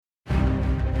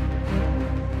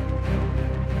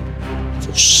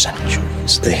For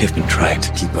centuries, they have been trying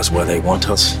to keep us where they want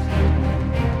us.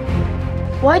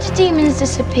 Why do demons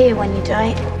disappear when you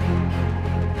die?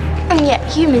 And yet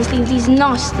humans leave these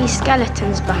nasty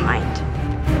skeletons behind.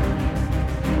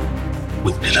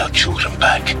 We'll get our children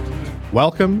back.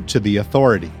 Welcome to The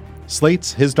Authority,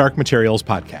 Slate's His Dark Materials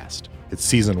podcast. It's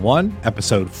Season 1,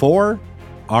 Episode 4,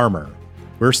 Armour.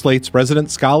 We're Slate's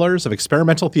resident scholars of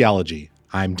experimental theology.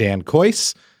 I'm Dan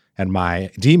Coyce, and my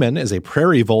demon is a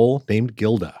prairie vole named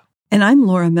Gilda. And I'm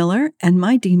Laura Miller, and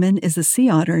my demon is a sea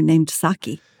otter named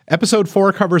Saki. Episode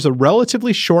 4 covers a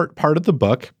relatively short part of the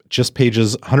book, just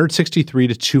pages 163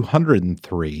 to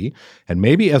 203, and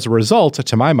maybe as a result,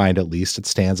 to my mind at least, it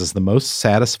stands as the most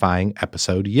satisfying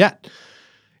episode yet.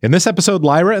 In this episode,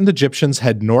 Lyra and the Egyptians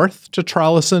head north to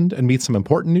Trollisund and meet some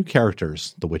important new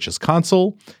characters: the Witch's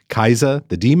Consul, Kaisa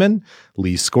the Demon,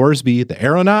 Lee Scoresby the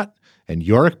Aeronaut, and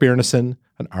Yorick Byrnison,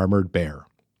 an armored bear.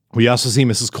 We also see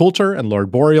Mrs. Coulter and Lord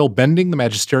Boreal bending the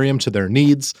magisterium to their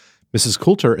needs. Mrs.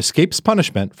 Coulter escapes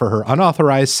punishment for her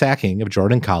unauthorized sacking of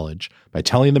Jordan College by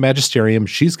telling the magisterium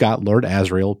she's got Lord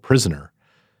Asriel prisoner.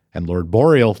 And Lord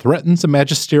Boreal threatens a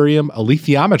magisterium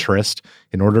alethiometrist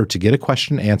in order to get a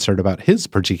question answered about his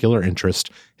particular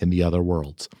interest in the other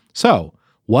worlds. So,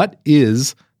 what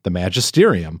is the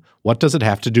magisterium? What does it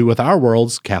have to do with our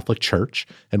world's Catholic Church?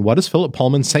 And what is Philip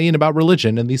Pullman saying about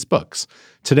religion in these books?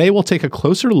 Today, we'll take a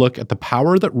closer look at the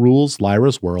power that rules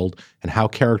Lyra's world and how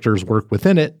characters work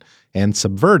within it and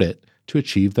subvert it to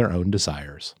achieve their own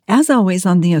desires. As always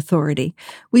on The Authority,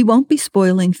 we won't be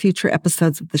spoiling future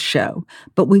episodes of the show,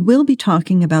 but we will be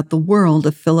talking about the world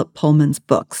of Philip Pullman's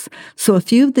books. So a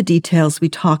few of the details we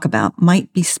talk about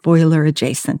might be spoiler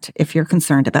adjacent if you're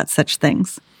concerned about such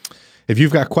things. If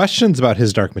you've got questions about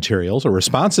His Dark Materials or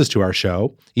responses to our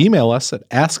show, email us at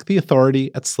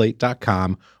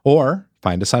asktheauthority@slate.com or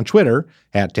find us on Twitter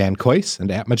at Dan Coyce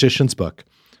and at Magician's Book.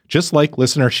 Just like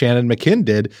listener Shannon McKinn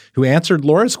did, who answered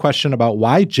Laura's question about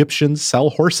why Egyptians sell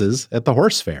horses at the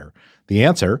horse fair. The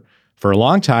answer: for a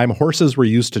long time, horses were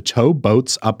used to tow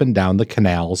boats up and down the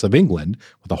canals of England,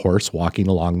 with a horse walking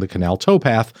along the canal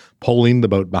towpath, pulling the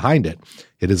boat behind it.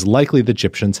 It is likely the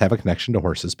Egyptians have a connection to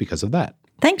horses because of that.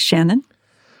 Thanks, Shannon.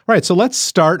 All right, so let's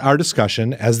start our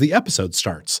discussion as the episode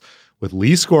starts, with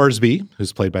Lee Scoresby,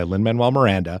 who's played by Lin-Manuel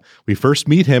Miranda. We first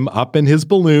meet him up in his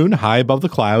balloon high above the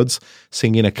clouds,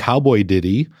 singing a cowboy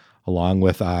ditty, along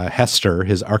with Hester,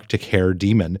 his Arctic hare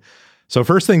demon. So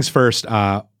first things first,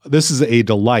 this is a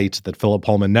delight that Philip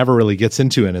Pullman never really gets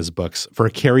into in his books. For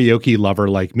a karaoke lover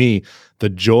like me, the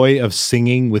joy of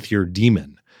singing with your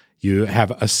demon. You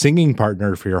have a singing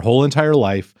partner for your whole entire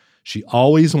life. She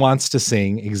always wants to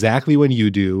sing exactly when you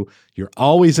do. You're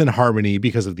always in harmony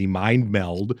because of the mind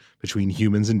meld between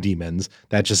humans and demons.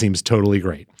 That just seems totally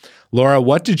great. Laura,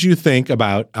 what did you think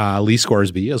about Lee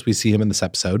Scoresby as we see him in this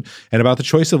episode, and about the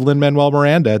choice of Lin-Manuel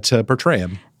Miranda to portray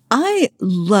him? I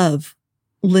love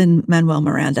Lin-Manuel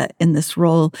Miranda in this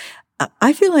role.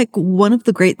 I feel like one of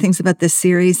the great things about this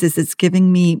series is it's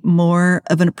giving me more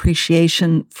of an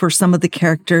appreciation for some of the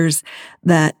characters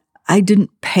that I didn't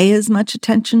pay as much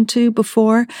attention to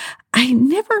before. I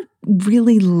never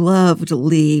really loved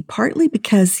Lee, partly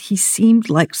because he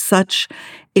seemed like such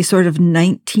a sort of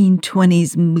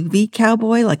 1920s movie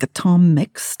cowboy, like a Tom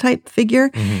Mix type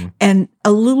figure, and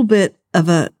a little bit of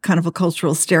a kind of a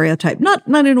cultural stereotype, not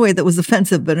in a way that was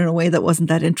offensive, but in a way that wasn't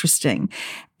that interesting.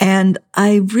 And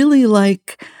I really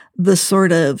like the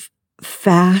sort of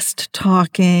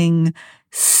fast-talking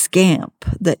scamp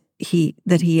that he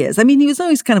is. I mean, he was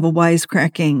always kind of a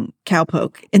wisecracking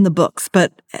cowpoke in the books,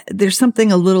 but there's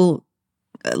something a little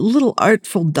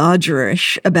artful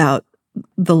dodgerish about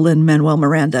the Lin-Manuel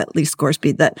Miranda, Lee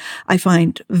Scoresby, that I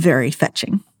find very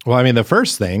fetching. Well, I mean, the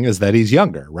first thing is that he's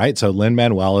younger, right? So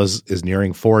Lin-Manuel is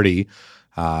nearing 40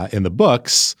 in the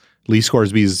books. Lee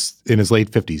Scoresby's in his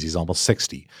late 50s. He's almost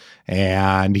 60.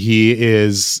 And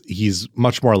he's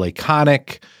much more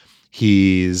laconic.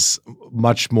 He's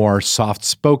much more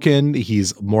soft-spoken.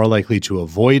 He's more likely to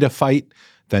avoid a fight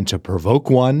than to provoke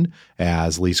one,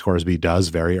 as Lee Scoresby does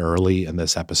very early in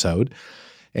this episode.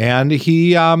 And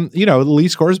he, Lee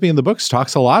Scoresby in the books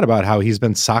talks a lot about how he's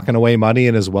been socking away money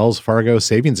in his Wells Fargo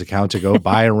savings account to go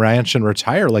buy a ranch and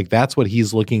retire. Like, that's what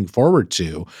he's looking forward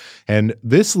to. And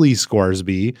this Lee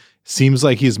Scoresby seems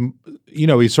like he's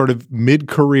sort of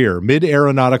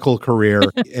mid-aeronautical career,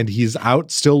 and he's out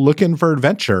still looking for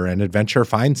adventure, and adventure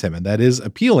finds him. And that is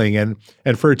appealing. And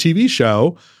for a TV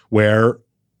show where,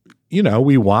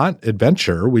 we want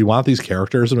adventure, we want these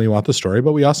characters and we want the story,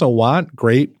 but we also want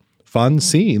great, fun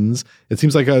scenes. It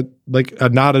seems like a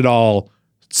not at all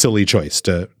silly choice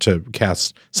to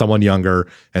cast someone younger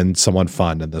and someone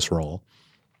fun in this role.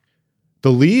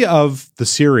 The Lee of the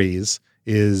series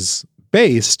is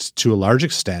based to a large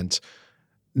extent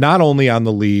not only on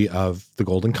the Lee of The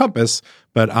Golden Compass,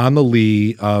 but on the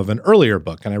Lee of an earlier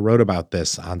book. And I wrote about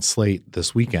this on Slate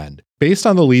this weekend. Based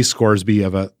on the Lee Scoresby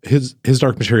of his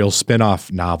Dark Materials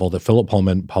spin-off novel that Philip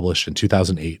Pullman published in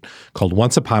 2008 called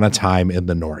Once Upon a Time in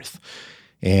the North.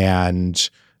 And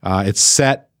it's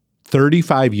set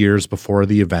 35 years before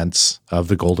the events of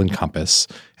The Golden Compass.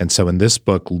 And so in this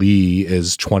book, Lee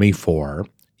is 24,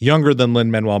 younger than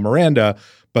Lin-Manuel Miranda,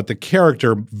 but the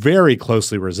character very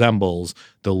closely resembles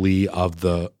the Lee of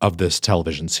this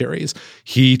television series.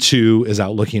 He too is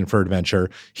out looking for adventure.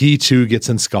 He too gets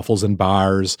in scuffles in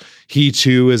bars. He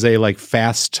too is a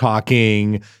fast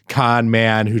talking con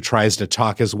man who tries to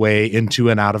talk his way into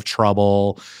and out of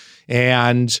trouble.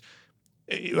 And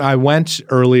I went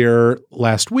earlier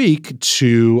last week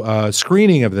to a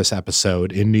screening of this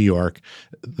episode in New York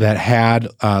that had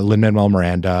Lin-Manuel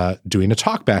Miranda doing a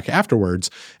talkback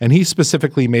afterwards. And he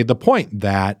specifically made the point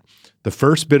that the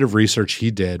first bit of research he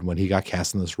did when he got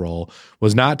cast in this role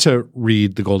was not to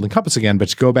read The Golden Compass again, but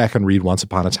to go back and read Once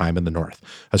Upon a Time in the North,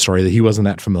 a story that he wasn't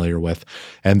that familiar with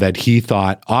and that he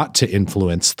thought ought to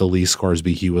influence the Lee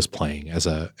Scoresby he was playing as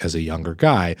a younger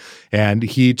guy. And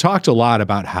he talked a lot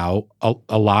about how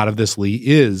a lot of this Lee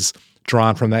is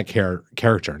drawn from that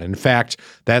character. And in fact,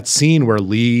 that scene where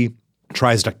Lee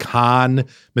tries to con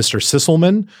Mr.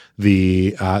 Sisselman,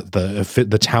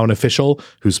 the town official,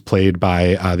 who's played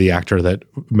by the actor that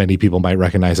many people might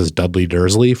recognize as Dudley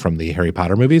Dursley from the Harry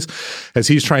Potter movies, as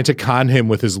he's trying to con him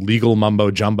with his legal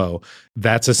mumbo jumbo.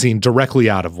 That's a scene directly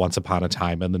out of Once Upon a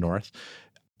Time in the North.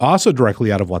 Also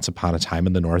directly out of Once Upon a Time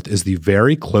in the North is the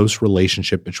very close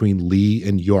relationship between Lee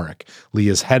and Yorick. Lee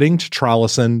is heading to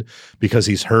Trollesund because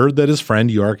he's heard that his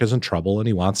friend Yorick is in trouble and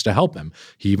he wants to help him.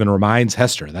 He even reminds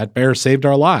Hester, that bear saved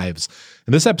our lives.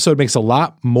 And this episode makes a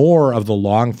lot more of the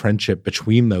long friendship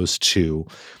between those two.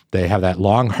 They have that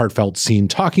long, heartfelt scene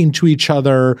talking to each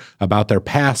other about their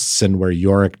pasts and where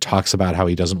Yorick talks about how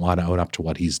he doesn't want to own up to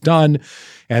what he's done.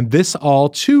 And this all,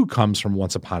 too, comes from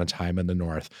Once Upon a Time in the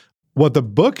North. What the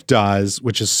book does,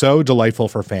 which is so delightful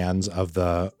for fans of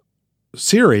the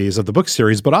series, of the book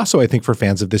series, but also I think for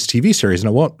fans of this TV series, and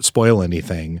I won't spoil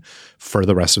anything for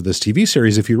the rest of this TV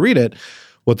series if you read it,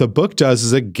 what the book does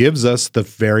is it gives us the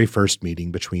very first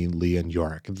meeting between Lee and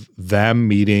Yorick, them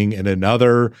meeting in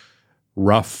another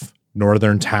rough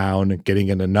northern town, getting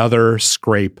in another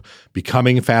scrape,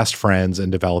 becoming fast friends,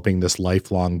 and developing this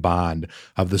lifelong bond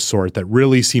of the sort that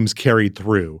really seems carried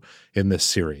through in this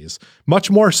series.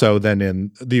 Much more so than in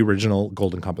the original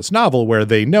Golden Compass novel, where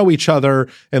they know each other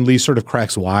and Lee sort of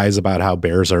cracks wise about how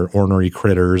bears are ornery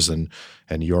critters and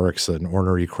Yorick's an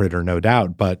ornery critter, no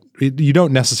doubt. But you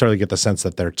don't necessarily get the sense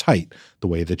that they're tight the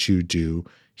way that you do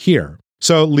here.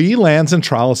 So Lee lands in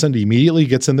Trollesund, immediately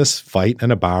gets in this fight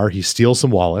in a bar. He steals some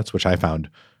wallets, which I found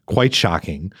quite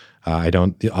shocking. I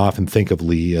don't often think of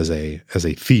Lee as a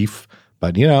thief,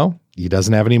 but he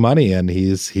doesn't have any money and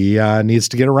he needs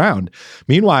to get around.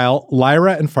 Meanwhile,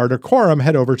 Lyra and Farder Coram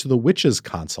head over to the witches'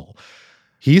 console.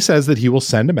 He says that he will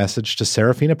send a message to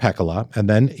Serafina Pekkala, and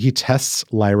then he tests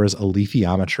Lyra's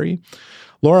alethiometry.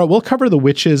 Laura, we'll cover the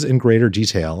witches in greater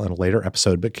detail in a later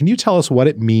episode, but can you tell us what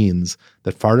it means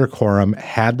that Farder Coram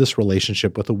had this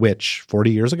relationship with a witch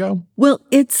 40 years ago? Well,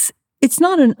 it's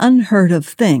not an unheard of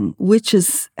thing.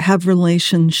 Witches have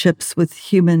relationships with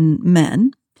human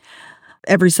men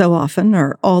every so often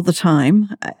or all the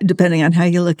time, depending on how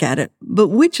you look at it. But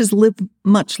witches live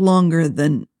much longer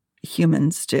than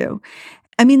humans do.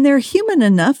 I mean, they're human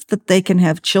enough that they can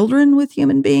have children with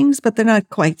human beings, but they're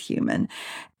not quite human.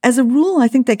 As a rule, I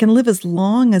think they can live as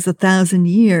long as 1,000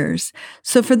 years.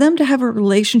 So for them to have a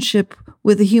relationship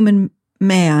with a human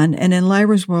man, and in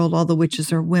Lyra's world, all the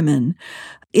witches are women,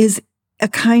 is a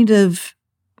kind of,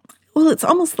 well, it's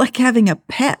almost like having a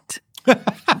pet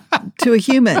to a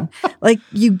human. Like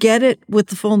you get it with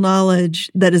the full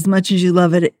knowledge that as much as you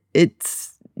love it,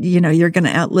 it's, you're going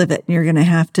to outlive it and you're going to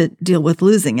have to deal with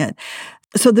losing it.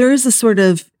 So there is a sort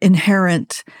of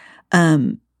inherent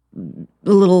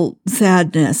little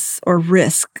sadness or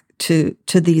risk to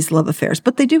these love affairs,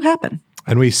 but they do happen.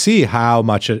 And we see how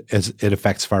much it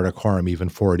affects Farder Coram even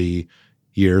 40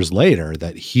 years later,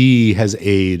 that he has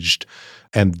aged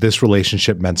and this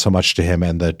relationship meant so much to him,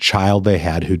 and the child they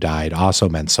had who died also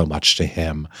meant so much to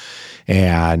him.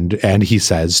 And he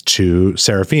says to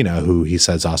Serafina, who he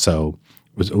says also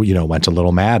went a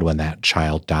little mad when that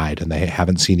child died, and they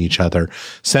haven't seen each other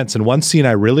since. And one scene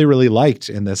I really, really liked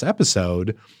in this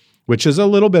episode, which is a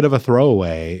little bit of a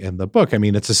throwaway in the book. I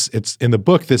mean, it's in the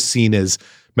book, this scene is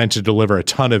meant to deliver a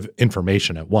ton of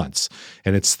information at once.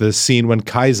 And it's the scene when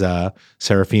Kaisa,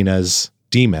 Serafina's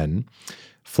demon,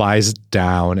 flies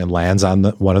down and lands on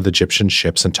one of the Egyptian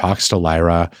ships and talks to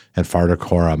Lyra and Farder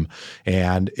Coram.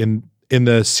 And in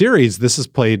the series, this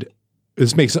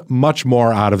makes much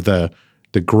more out of the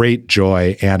great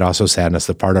joy and also sadness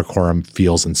that Farder Coram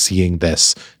feels in seeing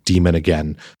this demon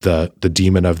again, the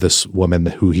demon of this woman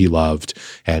who he loved,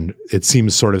 and it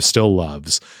seems sort of still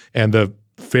loves, and the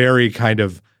very kind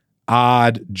of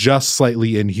odd, just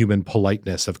slightly inhuman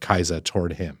politeness of Kaisa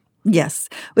toward him. Yes.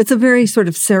 It's a very sort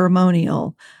of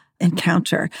ceremonial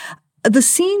encounter. The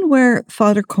scene where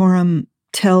Farder Coram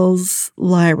tells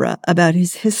Lyra about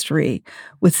his history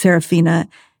with Serafina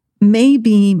may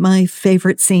be my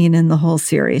favorite scene in the whole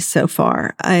series so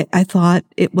far. I thought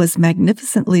it was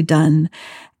magnificently done,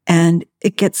 and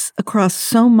it gets across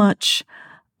so much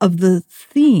of the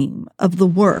theme of the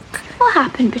work. What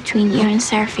happened between you and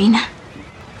Serafina?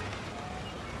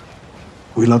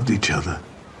 We loved each other.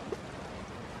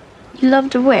 You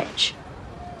loved a witch?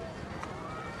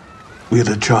 We had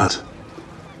a child.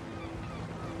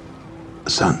 A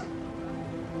son.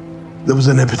 There was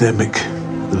an epidemic.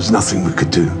 There was nothing we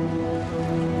could do.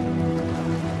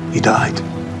 He died.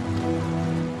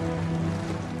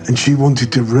 And she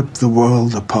wanted to rip the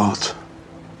world apart.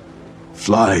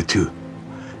 Fly to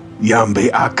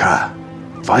Yambe Aka.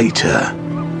 Fight her.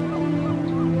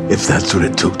 If that's what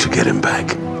it took to get him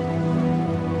back.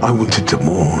 I wanted to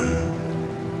mourn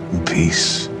in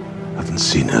peace. I haven't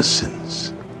seen her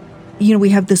since. You know, we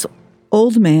have this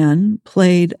old man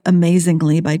played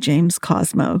amazingly by James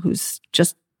Cosmo, who's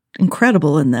just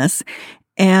incredible in this,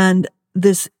 and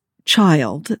this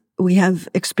child. We have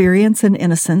experience and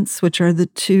innocence, which are the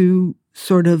two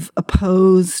sort of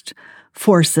opposed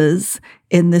forces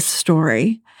in this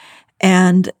story.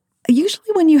 And usually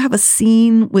when you have a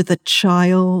scene with a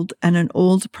child and an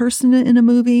old person in a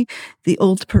movie, the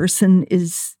old person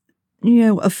is,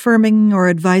 affirming or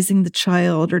advising the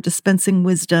child or dispensing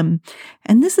wisdom.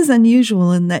 And this is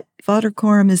unusual in that Farder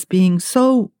Coram is being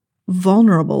so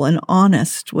vulnerable and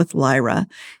honest with Lyra.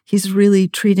 He's really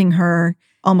treating her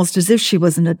almost as if she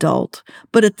was an adult.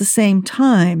 But at the same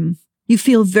time, you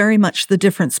feel very much the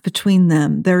difference between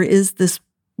them. There is this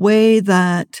way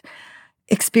that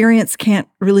experience can't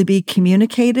really be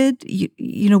communicated.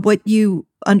 You know, what you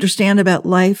understand about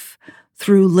life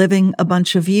through living a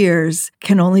bunch of years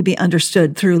can only be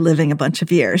understood through living a bunch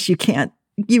of years. You can't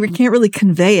really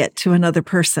convey it to another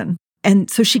person. And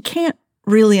so she can't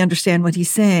really understand what he's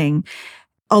saying,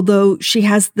 although she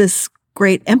has this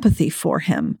great empathy for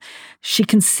him. She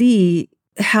can see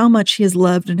how much he has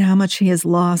loved and how much he has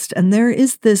lost. And there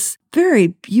is this very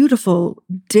beautiful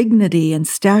dignity and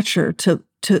stature to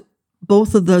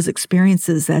both of those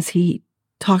experiences as he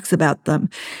talks about them.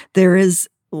 There is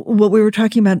what we were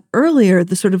talking about earlier,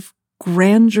 the sort of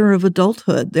grandeur of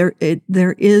adulthood.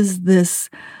 There is this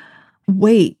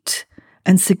weight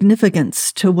and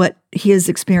significance to what he has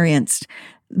experienced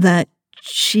that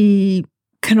she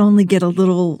can only get a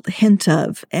little hint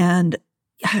of. And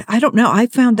I don't know, I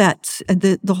found that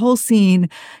the whole scene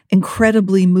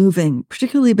incredibly moving,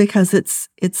 particularly because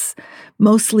it's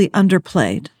mostly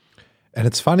underplayed. And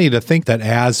it's funny to think that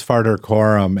as Farder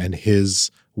Coram and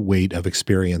his weight of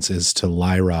experience is to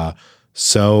Lyra,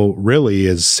 so really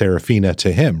is Serafina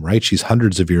to him, right? She's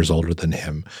hundreds of years older than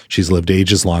him. She's lived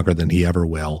ages longer than he ever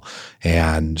will.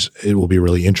 And it will be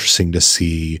really interesting to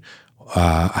see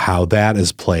how that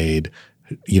is played,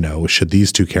 should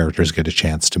these two characters get a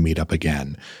chance to meet up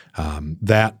again.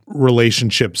 That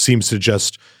relationship seems to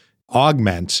just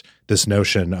augment this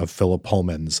notion of Philip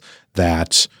Pullman's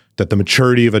that the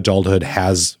maturity of adulthood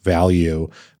has value,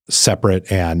 separate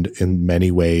and in many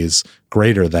ways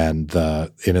greater than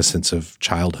the innocence of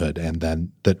childhood, and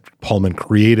then that Pullman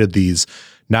created these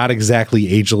not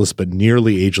exactly ageless but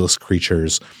nearly ageless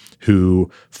creatures who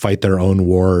fight their own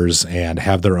wars and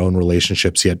have their own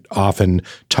relationships, yet often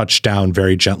touch down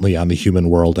very gently on the human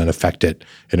world and affect it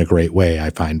in a great way. I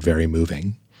find very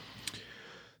moving.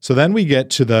 So then we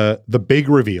get to the big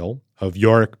reveal of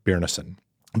Yorick Byrnison,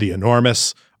 the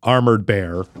enormous armored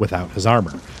bear without his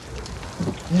armor.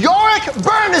 Yorick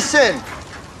Byrnison!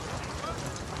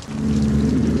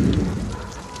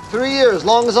 3 years,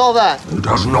 long as all that. It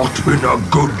has not been a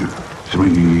good 3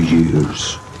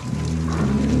 years.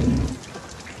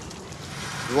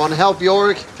 You want to help,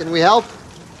 Yorick? Can we help?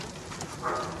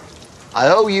 I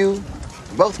owe you.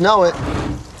 We both know it.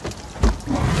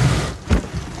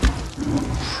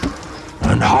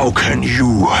 And how can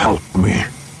you help me?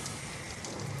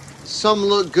 Some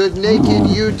look good naked,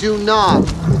 you do not.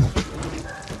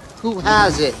 Who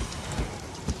has it?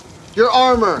 Your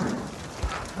armor.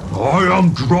 I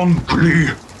am drunkly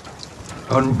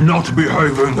and not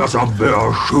behaving as a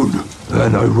bear should,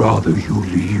 then I'd rather you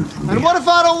leave me. And what if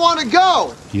I don't want to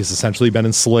go? He's essentially been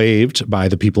enslaved by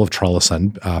the people of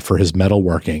Trollosan for his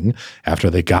metalworking after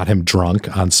they got him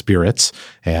drunk on spirits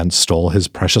and stole his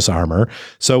precious armor.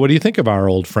 So what do you think of our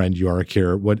old friend Yorick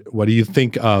here? What do you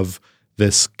think of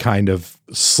this kind of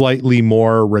slightly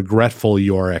more regretful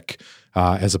Yorick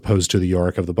as opposed to the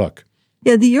Yorick of the book?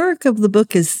 Yeah, the Yorick of the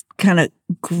book is kind of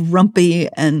grumpy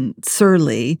and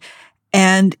surly.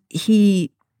 And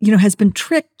he, has been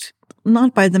tricked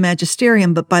not by the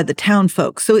magisterium, but by the town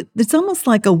folk. So it's almost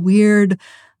like a weird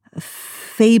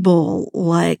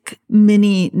fable-like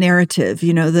mini narrative.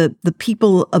 The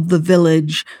people of the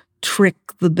village trick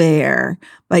the bear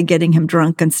by getting him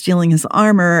drunk and stealing his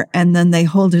armor, and then they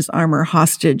hold his armor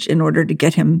hostage in order to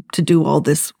get him to do all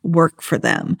this work for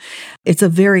them. It's a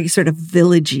very sort of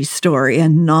villagey story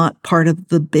and not part of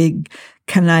the big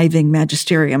conniving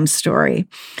magisterium story.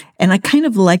 And I kind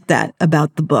of like that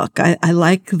about the book. I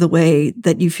like the way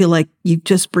that you feel like you've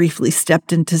just briefly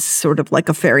stepped into sort of like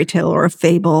a fairy tale or a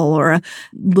fable or a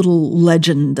little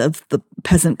legend of the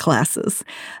peasant classes.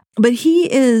 But he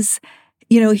is,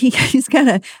 he's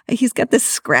got this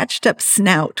scratched up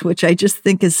snout, which I just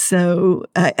think is so,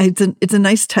 it's a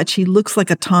nice touch. He looks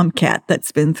like a tomcat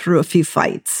that's been through a few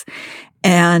fights.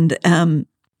 And,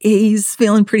 he's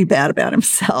feeling pretty bad about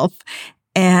himself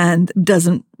and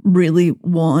doesn't really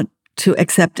want to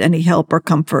accept any help or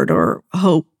comfort or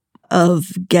hope of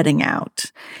getting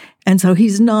out. And so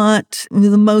he's not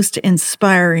the most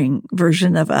inspiring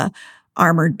version of a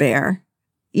armored bear,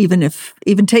 even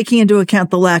taking into account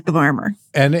the lack of armor.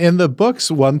 And in the books,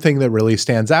 one thing that really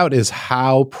stands out is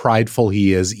how prideful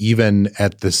he is, even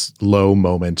at this low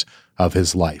moment of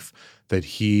his life, that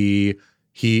he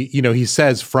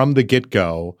says from the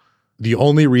get-go, the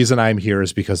only reason I'm here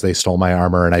is because they stole my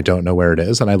armor and I don't know where it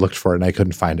is. And I looked for it and I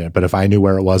couldn't find it. But if I knew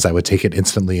where it was, I would take it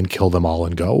instantly and kill them all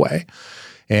and go away.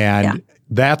 And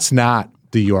that's not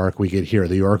the Yorick we get here.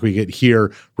 The Yorick we get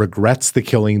here regrets the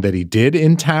killing that he did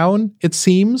in town, it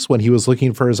seems, when he was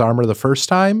looking for his armor the first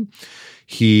time.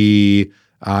 He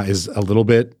is a little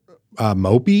bit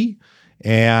mopey.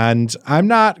 And I'm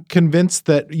not convinced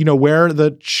that, where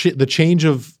the change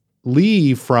of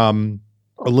Lee from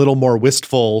a little more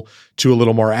wistful to a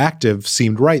little more active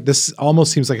seemed right. This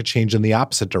almost seems like a change in the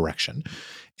opposite direction.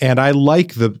 And I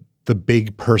like the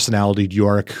big personality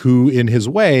Yorick, who in his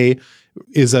way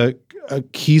is a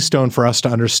keystone for us to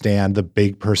understand the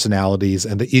big personalities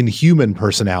and the inhuman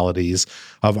personalities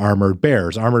of armored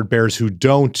bears who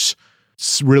don't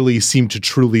really seem to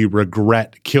truly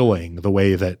regret killing the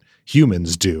way that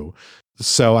humans do.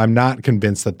 So I'm not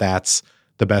convinced that that's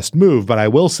the best move, but I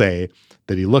will say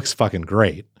that he looks fucking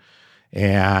great.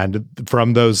 And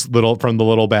from the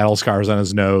little battle scars on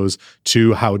his nose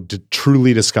to how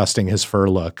truly disgusting his fur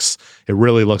looks, it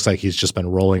really looks like he's just been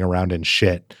rolling around in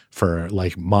shit for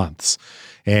like months.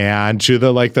 And to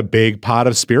the big pot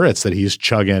of spirits that he's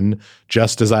chugging,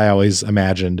 just as I always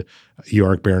imagined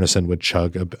Yorick Byrnison would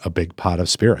chug a big pot of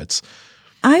spirits.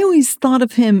 I always thought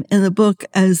of him in the book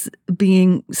as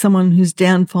being someone whose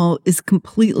downfall is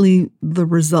completely the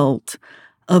result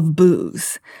of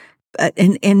booze.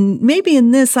 And maybe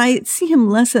in this, I see him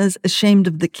less as ashamed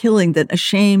of the killing than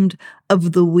ashamed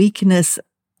of the weakness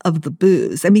of the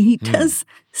booze. I mean, he does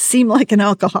seem like an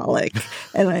alcoholic,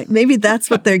 and maybe that's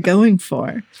what they're going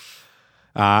for.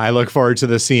 I look forward to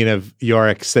the scene of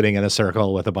Yorick sitting in a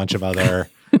circle with a bunch of other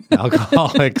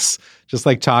alcoholics, just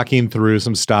like talking through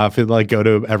some stuff and like go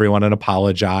to everyone and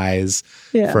apologize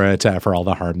for all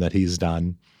the harm that he's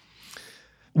done.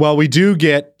 Well, we do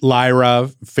get Lyra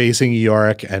facing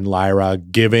Yorick and Lyra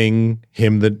giving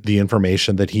him the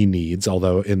information that he needs,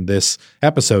 although in this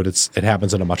episode it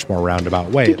happens in a much more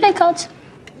roundabout way. Do you play cards?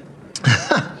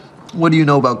 What do you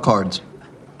know about cards?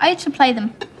 I used to play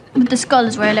them with the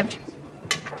scholars where I lived.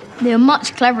 They were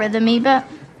much cleverer than me, but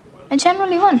I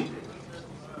generally won.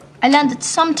 I learned that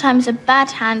sometimes a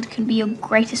bad hand can be your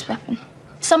greatest weapon.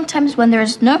 Sometimes when there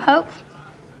is no hope,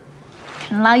 it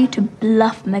can allow you to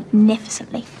bluff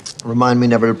magnificently. Remind me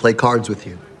never to play cards with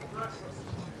you.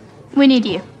 We need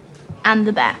you. And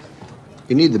the bear.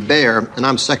 You need the bear, and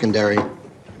I'm secondary.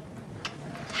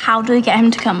 How do we get him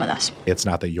to come with us? It's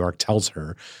not that Yorick tells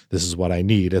her, this is what I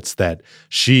need. It's that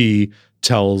she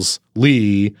tells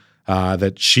Lee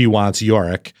that she wants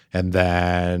Yorick, and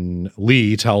then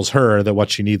Lee tells her that what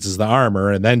she needs is the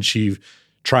armor, and then she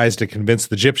tries to convince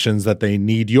the Egyptians that they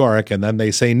need Yorick, and then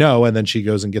they say no, and then she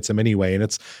goes and gets him anyway. And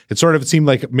it seemed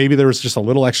like maybe there was just a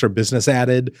little extra business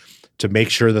added to make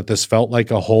sure that this felt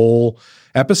like a whole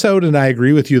episode. And I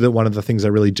agree with you that one of the things I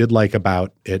really did like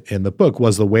about it in the book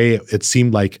was the way it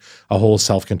seemed like a whole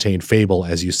self-contained fable,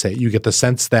 as you say. You get the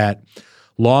sense that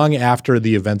long after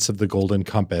the events of the Golden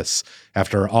Compass,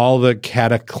 after all the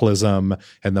cataclysm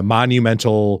and the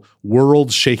monumental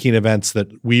world-shaking events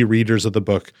that we readers of the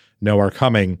book know are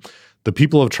coming, the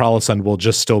people of Trollesund will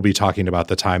just still be talking about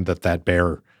the time that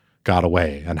bear got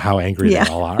away and how angry they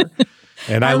all are.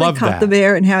 And I love that. Caught the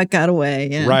bear and how it got away.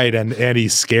 Yeah. Right. And he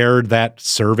scared that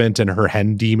servant and her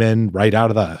hen demon right out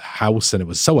of the house. And it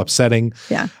was so upsetting.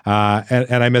 Yeah.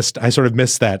 And I sort of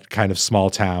missed that kind of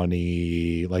small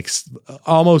towny, like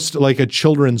almost like a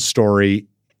children's story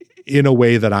in a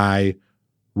way that I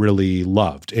really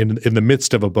loved in the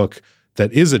midst of a book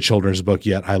that is a children's book,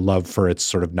 yet I love for its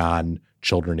sort of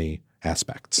non-children-y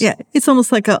aspects. Yeah. It's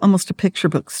almost like almost a picture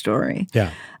book story.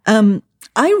 Yeah.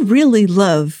 I really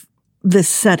love this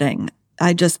setting.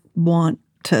 I just want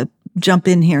to jump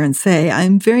in here and say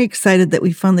I'm very excited that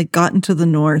we finally got into the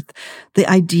North. The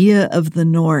idea of the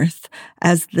North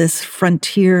as this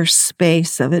frontier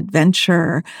space of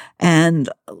adventure and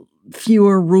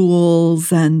fewer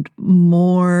rules and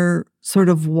more sort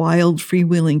of wild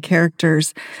freewheeling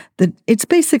characters, that it's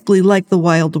basically like the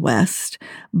Wild West,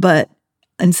 but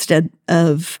instead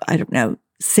of, I don't know,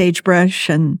 sagebrush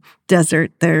and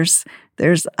desert, there's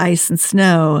ice and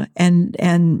snow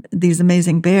and these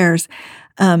amazing bears.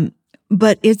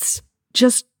 But it's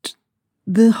just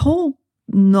the whole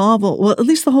novel, well, at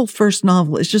least the whole first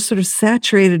novel is just sort of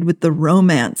saturated with the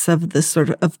romance of this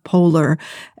sort of polar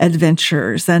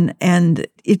adventures. And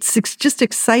it's just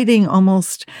exciting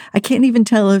almost. I can't even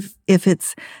tell if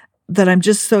it's that I'm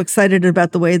just so excited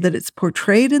about the way that it's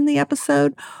portrayed in the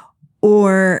episode,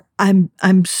 or I'm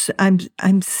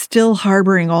still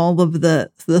harboring all of the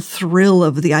thrill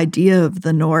of the idea of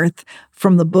the North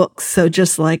from the books. So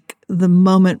just like the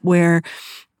moment where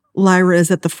Lyra is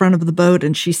at the front of the boat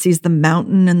and she sees the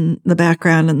mountain in the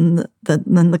background and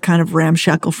then the kind of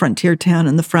ramshackle frontier town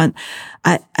in the front,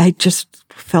 I just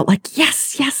felt like,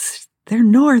 yes, they're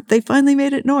north. They finally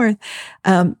made it north.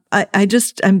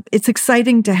 It's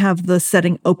exciting to have the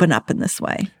setting open up in this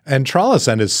way. And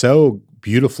Trollesund is so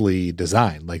beautifully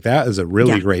designed. Like that is a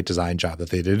really great design job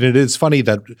that they did. And it is funny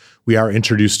that we are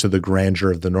introduced to the grandeur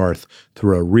of the North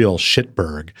through a real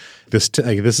shitberg. This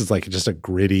is like just a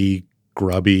gritty,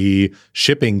 grubby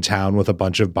shipping town with a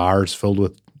bunch of bars filled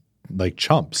with like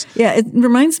chumps. Yeah, it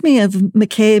reminds me of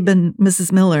McCabe and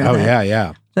Mrs. Miller. Oh,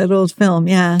 yeah. That old film,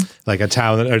 yeah. Like a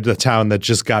town that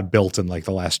just got built in like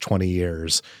the last 20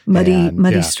 years.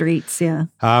 Muddy streets, yeah.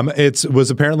 It was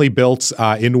apparently built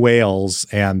in Wales,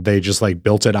 and they just like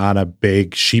built it on a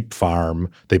big sheep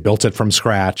farm. They built it from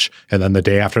scratch, and then the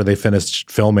day after they finished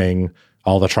filming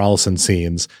all the Trollesund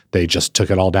scenes, they just took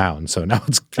it all down. So now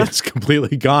it's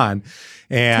completely gone.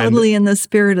 And totally in the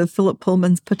spirit of Philip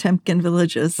Pullman's Potemkin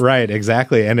Villages. Right,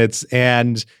 exactly.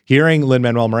 And hearing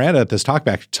Lin-Manuel Miranda at this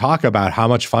talk about how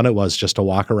much fun it was just to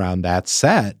walk around that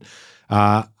set,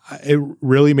 it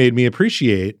really made me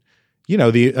appreciate,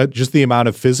 just the amount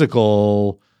of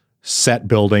physical set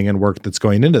building and work that's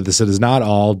going into this. It is not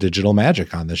all digital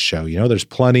magic on this show. There's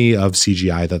plenty of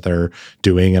CGI that they're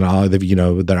doing, and all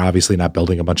they're obviously not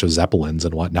building a bunch of Zeppelins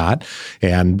and whatnot.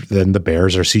 And then the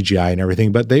bears are CGI and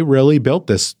everything, but they really built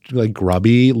this like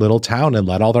grubby little town and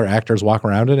let all their actors walk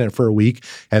around in it for a week.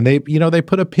 And they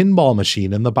put a pinball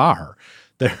machine in the bar.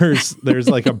 There's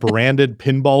like a branded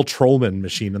pinball Trollman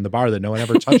machine in the bar that no one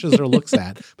ever touches or looks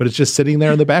at, but it's just sitting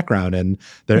there in the background. And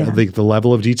the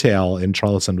level of detail in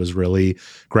Trollesund was really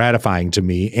gratifying to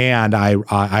me. And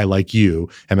I like you,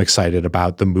 am excited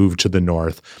about the move to the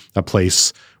North, a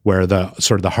place where the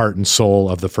sort of the heart and soul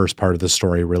of the first part of the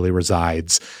story really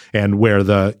resides, and where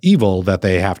the evil that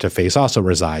they have to face also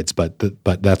resides. But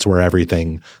that's where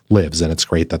everything lives, and it's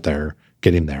great that they're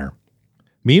getting there.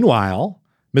 Meanwhile,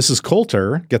 Mrs.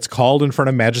 Coulter gets called in front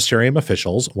of magisterium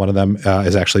officials. One of them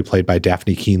is actually played by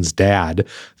Daphne Keene's dad.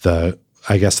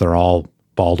 I guess they're all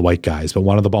bald white guys, but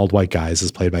one of the bald white guys is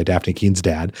played by Daphne Keene's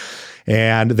dad.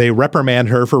 And they reprimand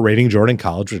her for raiding Jordan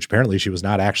College, which apparently she was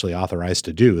not actually authorized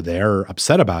to do. They're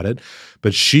upset about it,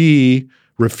 but she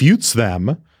refutes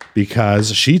them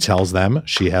because she tells them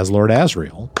she has Lord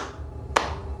Asriel.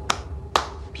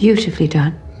 Beautifully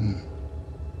done.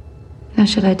 Now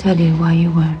shall I tell you why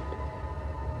you won't?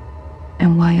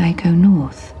 And why I go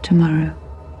north tomorrow?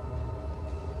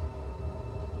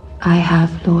 I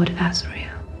have Lord Asriel.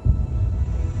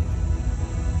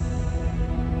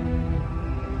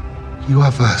 You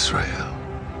have Asriel?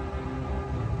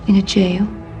 in a jail,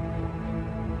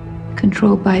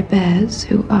 controlled by bears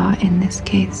who are, in this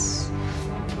case,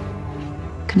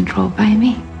 controlled by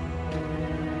me.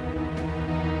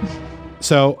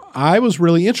 So I was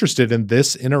really interested in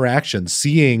this interaction,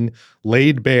 seeing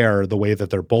laid bare the way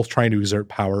that they're both trying to exert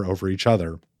power over each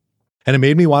other. And it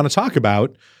made me want to talk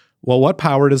about, well, what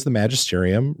power does the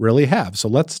magisterium really have? So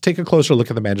let's take a closer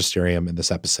look at the magisterium in this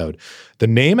episode. The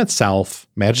name itself,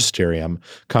 magisterium,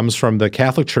 comes from the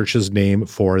Catholic Church's name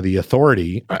for the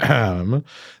authority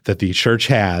that the church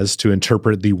has to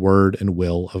interpret the word and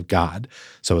will of God.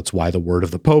 So it's why the word of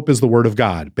the Pope is the word of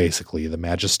God, basically. The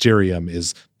magisterium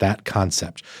is that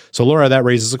concept. So Laura, that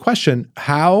raises a question.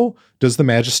 How does the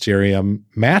magisterium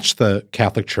match the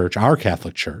Catholic Church, our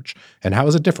Catholic Church, and how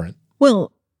is it different?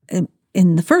 Well,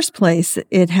 in the first place,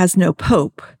 it has no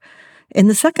pope. In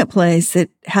the second place, it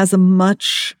has a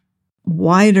much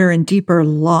wider and deeper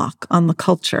lock on the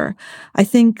culture. I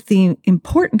think the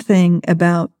important thing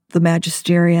about the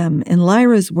magisterium in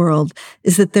Lyra's world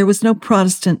is that there was no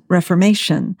Protestant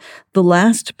Reformation. The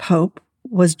last pope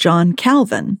was John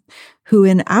Calvin, who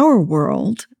in our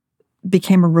world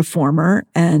became a reformer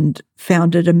and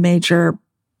founded a major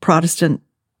Protestant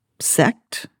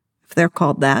sect, if they're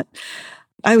called that.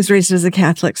 I was raised as a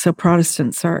Catholic, so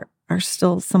Protestants are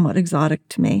still somewhat exotic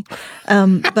to me.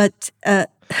 But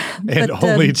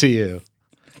only to you.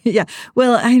 Yeah.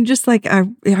 Well, I'm just like, are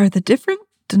the different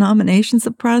denominations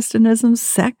of Protestantism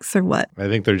sects or what? I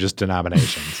think they're just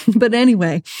denominations. But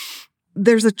anyway,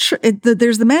 there's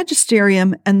the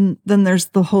magisterium, and then there's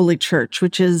the Holy Church,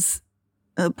 which is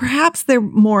perhaps they're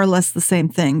more or less the same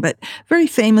thing, but very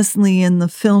famously in the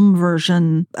film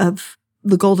version of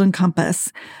The Golden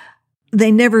Compass, they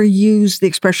never used the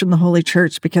expression the Holy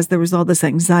Church because there was all this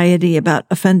anxiety about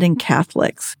offending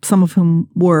Catholics, some of whom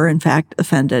were, in fact,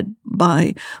 offended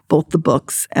by both the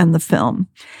books and the film.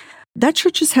 That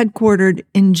church is headquartered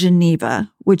in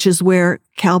Geneva, which is where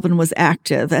Calvin was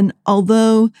active. And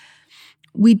although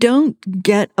we don't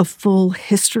get a full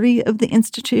history of the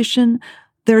institution,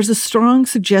 there's a strong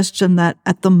suggestion that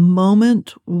at the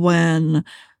moment when,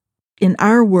 in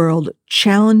our world,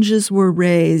 challenges were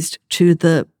raised to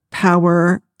the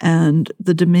power and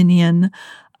the dominion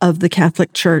of the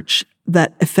Catholic Church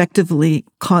that effectively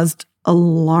caused a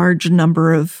large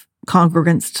number of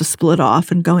congregants to split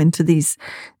off and go into these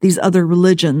other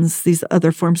religions, these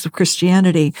other forms of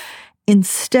Christianity.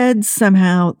 Instead,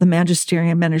 somehow the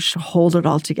magisterium managed to hold it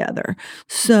all together.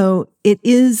 So it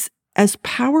is as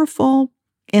powerful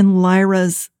in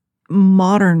Lyra's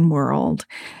modern world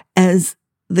as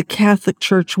the Catholic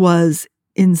Church was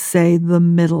in, say, the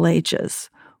Middle Ages,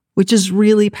 which is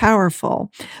really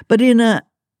powerful, but in an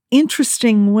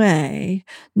interesting way,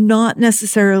 not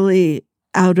necessarily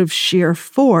out of sheer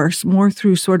force, more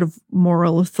through sort of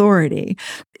moral authority.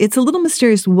 It's a little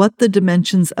mysterious what the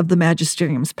dimensions of the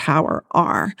magisterium's power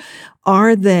are.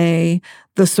 Are they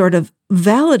the sort of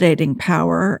validating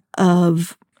power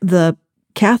of the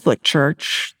Catholic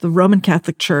Church, the Roman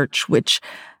Catholic Church, which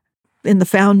in the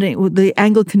founding, the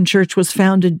Anglican Church was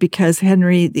founded because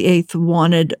Henry VIII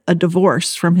wanted a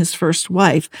divorce from his first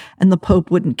wife, and the Pope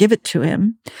wouldn't give it to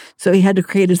him. So he had to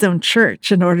create his own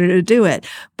church in order to do it.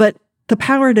 But the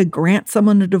power to grant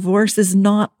someone a divorce is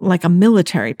not like a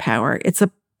military power. It's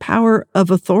a power of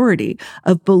authority,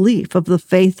 of belief, of the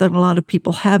faith that a lot of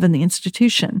people have in the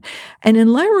institution. And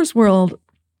in Lyra's world,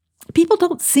 people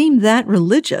don't seem that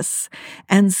religious.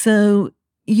 And so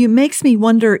it makes me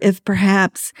wonder if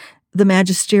perhaps the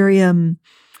magisterium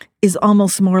is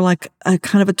almost more like a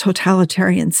kind of a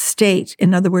totalitarian state.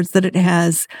 In other words, that it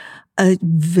has a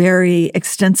very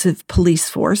extensive police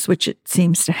force, which it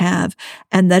seems to have,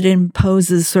 and that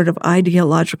imposes sort of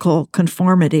ideological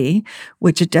conformity,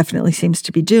 which it definitely seems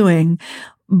to be doing,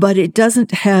 but it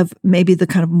doesn't have maybe the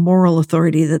kind of moral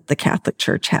authority that the Catholic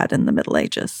Church had in the Middle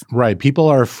Ages. Right. People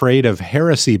are afraid of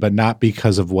heresy, but not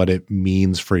because of what it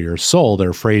means for your soul.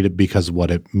 They're afraid because of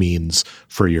what it means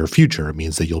for your future. It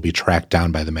means that you'll be tracked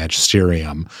down by the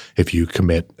magisterium if you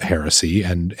commit heresy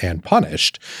and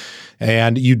punished.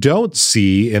 And you don't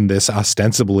see in this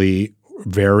ostensibly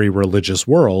very religious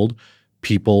world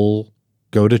people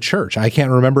go to church. I can't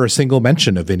remember a single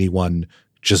mention of anyone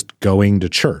just going to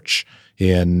church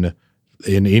in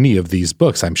any of these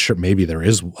books. I'm sure maybe there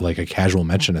is like a casual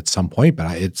mention at some point,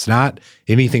 but it's not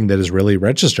anything that is really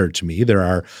registered to me. There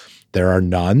are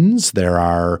nuns, there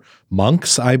are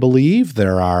monks, I believe.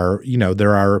 There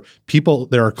are people,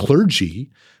 there are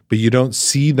clergy, but you don't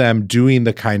see them doing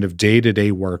the kind of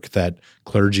day-to-day work that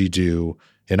clergy do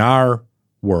in our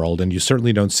world, and you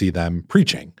certainly don't see them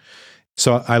preaching.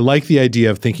 So I like the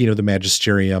idea of thinking of the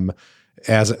magisterium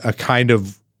as a kind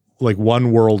of like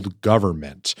one world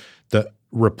government, the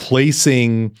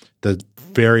replacing the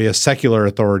various secular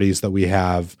authorities that we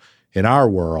have in our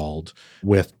world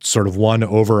with sort of one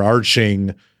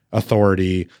overarching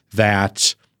authority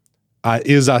that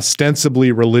is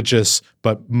ostensibly religious,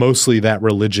 but mostly that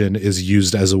religion is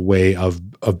used as a way of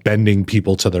bending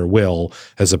people to their will,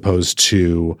 as opposed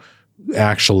to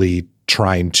actually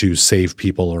trying to save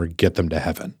people or get them to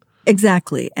heaven.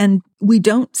 Exactly. And we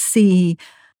don't see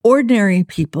ordinary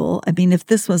people. I mean, if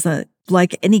this was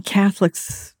like any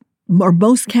Catholics or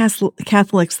most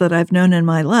Catholics that I've known in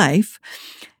my life,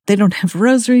 they don't have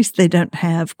rosaries, they don't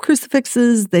have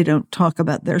crucifixes, they don't talk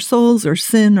about their souls or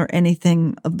sin or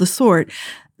anything of the sort.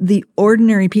 The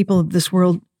ordinary people of this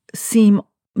world seem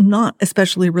not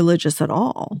especially religious at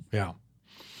all. Yeah.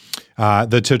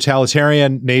 The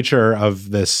totalitarian nature of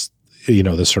this,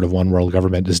 this sort of one world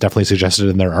government is definitely suggested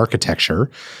in their architecture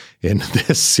in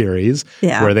this series,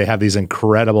 where they have these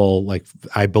incredible, like,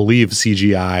 I believe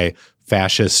CGI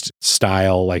fascist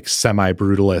style, like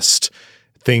semi-brutalist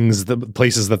things, the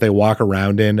places that they walk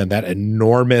around in, and that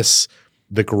enormous,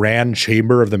 the grand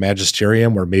chamber of the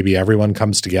magisterium where maybe everyone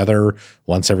comes together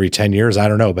once every 10 years. I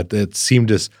don't know, but it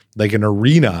seemed as like an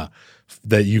arena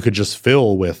that you could just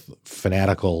fill with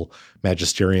fanatical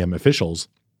magisterium officials.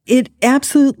 It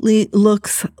absolutely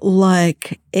looks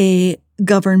like a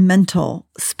governmental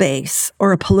space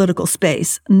or a political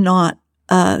space, not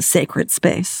a sacred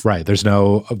space. Right. There's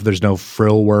no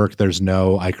frill work. There's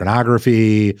no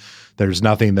iconography. There's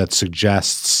nothing that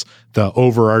suggests the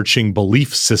overarching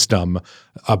belief system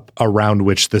around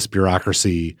which this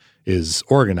bureaucracy is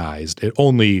organized. It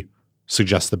only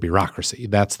suggests the bureaucracy.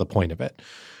 That's the point of it.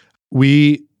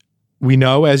 We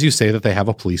know, as you say, that they have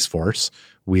a police force.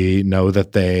 We know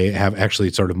that they have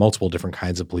actually sort of multiple different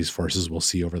kinds of police forces we'll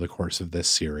see over the course of this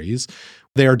series.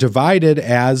 They are divided,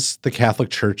 as the Catholic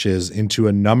Church is, into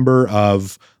a number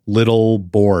of little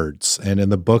boards. And in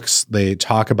the books, they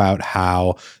talk about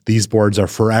how these boards are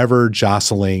forever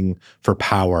jostling for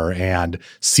power and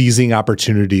seizing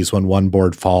opportunities when one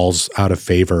board falls out of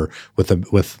favor with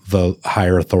the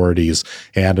higher authorities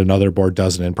and another board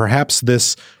doesn't. And perhaps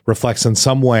this reflects in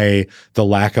some way the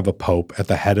lack of a pope at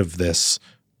the head of this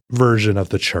version of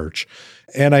the church.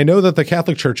 And I know that the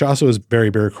Catholic Church also is very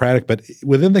bureaucratic, but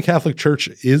within the Catholic Church,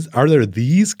 are there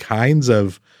these kinds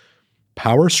of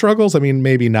power struggles? I mean,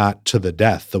 maybe not to the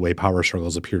death the way power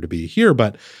struggles appear to be here,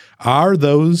 but are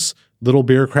those little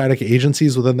bureaucratic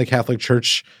agencies within the Catholic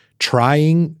Church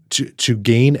trying to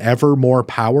gain ever more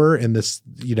power in this,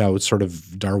 sort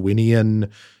of Darwinian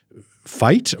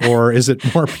fight, or is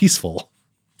it more peaceful?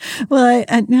 Well,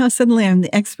 now suddenly I'm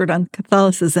the expert on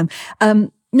Catholicism.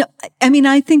 No, I mean,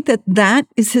 I think that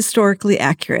is historically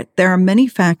accurate. There are many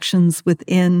factions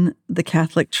within the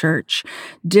Catholic Church,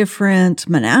 different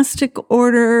monastic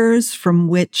orders from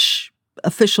which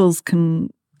officials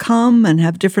can come and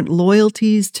have different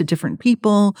loyalties to different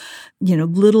people,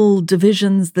 little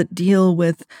divisions that deal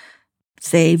with,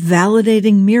 say,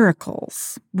 validating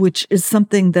miracles, which is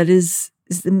something that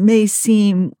may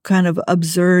seem kind of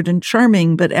absurd and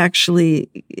charming, but actually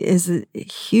is a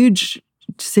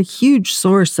huge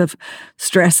source of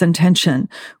stress and tension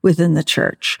within the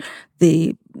church.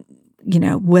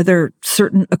 Whether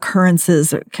certain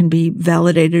occurrences can be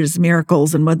validated as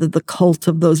miracles and whether the cult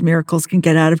of those miracles can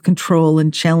get out of control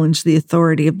and challenge the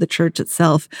authority of the church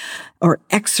itself, or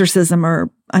exorcism, or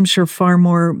I'm sure far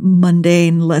more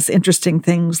mundane, less interesting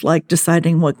things like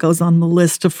deciding what goes on the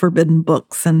list of forbidden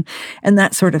books and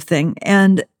that sort of thing.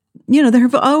 And, there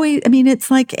have always, it's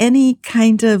like any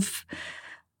kind of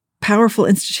powerful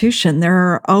institution. There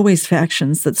are always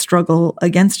factions that struggle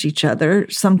against each other.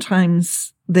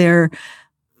 Sometimes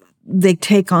they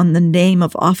take on the name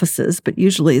of offices, but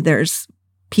usually there's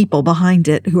people behind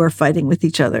it who are fighting with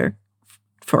each other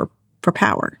for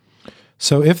power.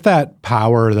 So if that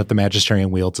power that the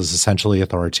magisterium wields is essentially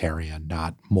authoritarian,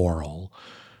 not moral,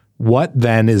 what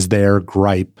then is their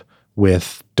gripe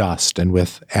with Dust and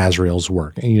with Azrael's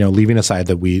work? And, leaving aside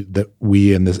that we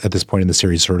at this point in the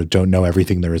series sort of don't know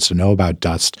everything there is to know about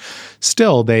Dust,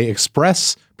 still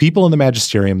people in the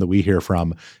magisterium that we hear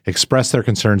from express their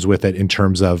concerns with it in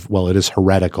terms of, well, it is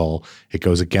heretical. It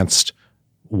goes against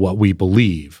what we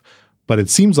believe. But it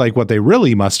seems like what they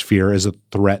really must fear is a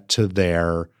threat to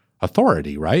their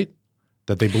authority, right?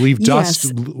 That they believe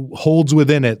Dust holds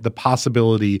within it the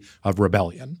possibility of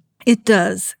rebellion. It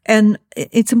does. And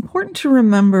it's important to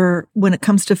remember when it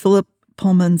comes to Philip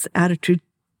Pullman's attitude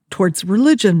towards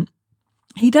religion,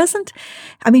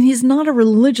 he's not a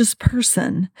religious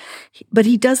person, but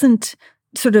he doesn't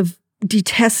sort of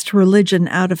detest religion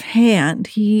out of hand.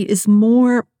 He is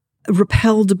more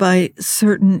repelled by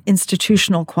certain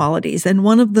institutional qualities. And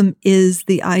one of them is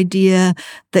the idea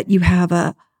that you have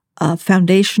a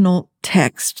foundational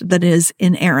text that is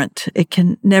inerrant. It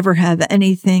can never have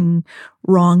anything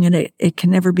wrong in it. It can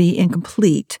never be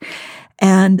incomplete.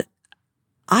 And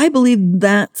I believe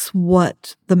that's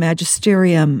what the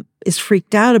magisterium is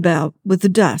freaked out about with the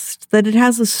dust, that it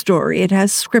has a story, it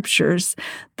has scriptures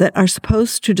that are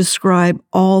supposed to describe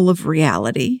all of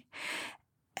reality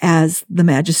as the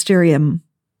magisterium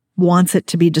wants it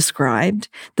to be described,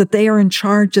 that they are in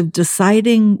charge of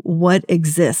deciding what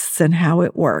exists and how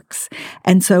it works.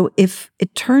 And so if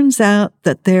it turns out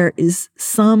that there is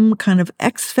some kind of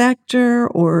X factor,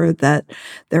 or that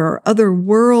there are other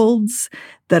worlds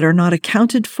that are not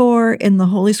accounted for in the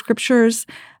Holy Scriptures,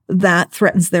 that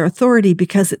threatens their authority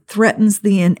because it threatens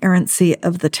the inerrancy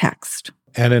of the text.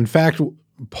 And in fact,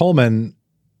 Pullman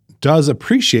does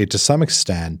appreciate to some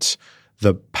extent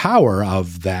the power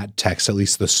of that text, at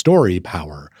least the story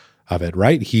power of it,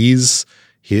 right? His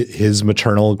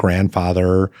maternal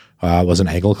grandfather was an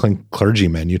Anglican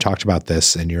clergyman. You talked about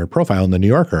this in your profile in The New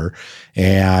Yorker,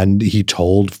 and he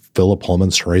told Philip Pullman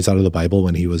stories out of the Bible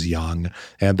when he was young.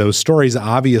 And those stories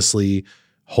obviously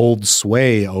hold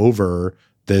sway over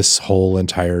this whole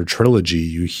entire trilogy.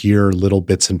 You hear little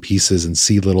bits and pieces and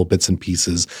see little bits and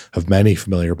pieces of many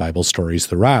familiar Bible stories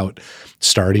throughout,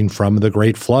 starting from the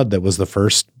Great Flood that was the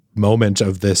first moment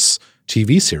of this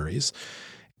TV series.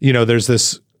 You know, there's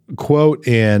this quote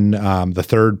in the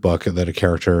third book that a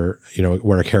character,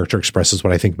 where a character expresses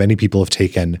what I think many people have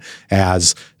taken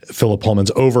as Philip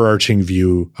Pullman's overarching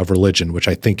view of religion, which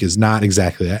I think is not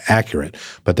exactly accurate.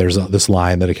 But there's this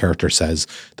line that a character says,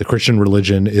 "The Christian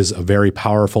religion is a very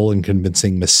powerful and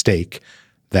convincing mistake.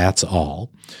 That's all."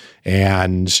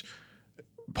 And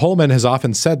Pullman has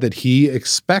often said that he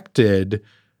expected,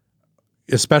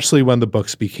 especially when the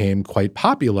books became quite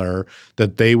popular,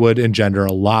 that they would engender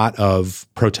a lot of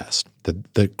protest,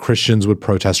 that the Christians would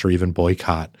protest or even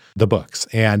boycott the books.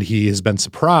 And he has been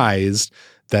surprised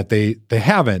that they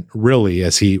haven't really,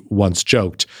 as he once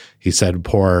joked. He said,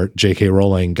 poor J.K.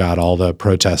 Rowling got all the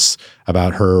protests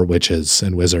about her witches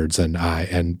and wizards, and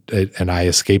I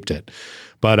escaped it.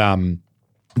 But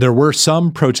there were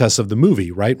some protests of the movie,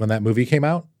 right, when that movie came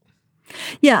out?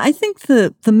 Yeah, I think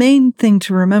the main thing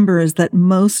to remember is that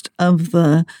most of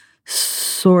the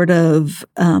sort of,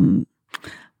 I'm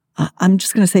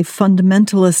just going to say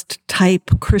fundamentalist type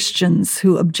Christians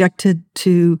who objected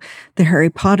to the Harry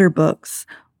Potter books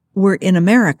were in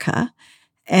America.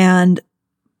 And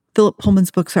Philip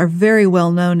Pullman's books are very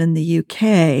well known in the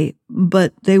UK,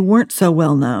 but they weren't so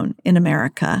well known in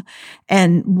America.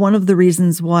 And one of the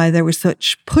reasons why there was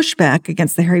such pushback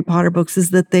against the Harry Potter books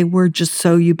is that they were just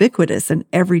so ubiquitous and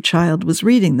every child was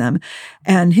reading them.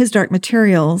 And His Dark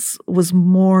Materials was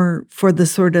more for the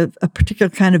sort of a particular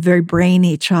kind of very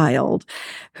brainy child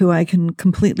who I can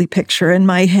completely picture in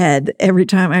my head every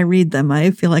time I read them.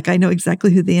 I feel like I know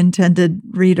exactly who the intended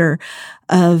reader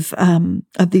of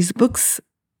these books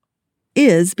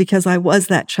is, because I was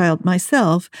that child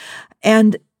myself.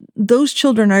 And those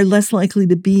children are less likely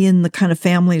to be in the kind of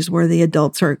families where the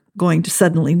adults are going to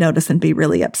suddenly notice and be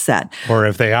really upset. Or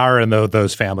if they are in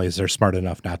those families, they're smart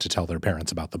enough not to tell their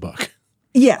parents about the book.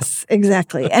 Yes,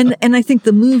 exactly. And I think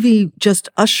the movie just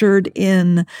ushered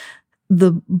in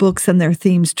the books and their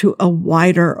themes to a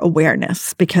wider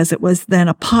awareness, because it was then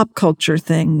a pop culture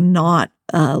thing, not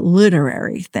a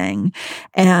literary thing.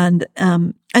 And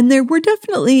there were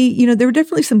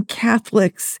definitely some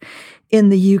Catholics in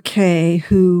the UK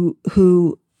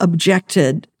who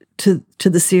objected to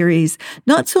the series,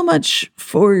 not so much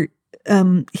for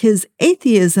his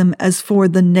atheism as for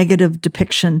the negative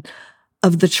depiction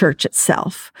of the church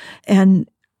itself. And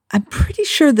I'm pretty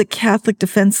sure the Catholic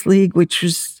Defense League, which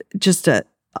was just a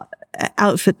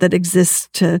outfit that exists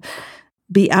to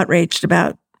be outraged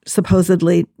about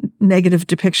supposedly negative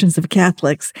depictions of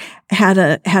Catholics, had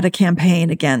a campaign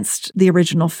against the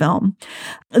original film.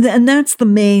 And that's the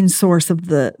main source of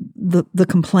the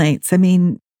complaints. I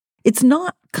mean, it's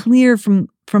not clear from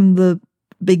the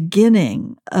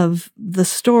beginning of the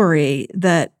story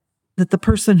that the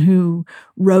person who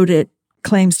wrote it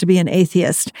claims to be an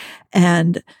atheist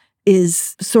and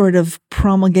is sort of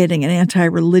promulgating an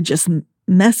anti-religious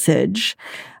message.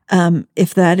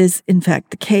 If that is in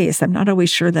fact the case, I'm not always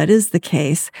sure that is the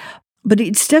case, but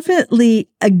it's definitely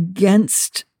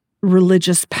against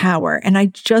religious power. And I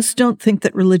just don't think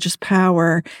that religious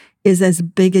power is as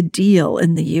big a deal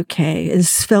in the UK. It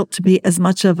is felt to be as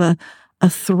much of a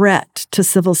threat to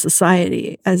civil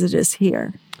society as it is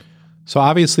here. So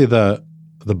obviously the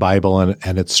Bible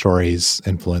and its stories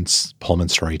influence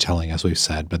Pullman's storytelling, as we've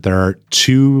said, but there are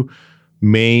two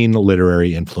main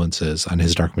literary influences on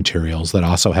his Dark Materials that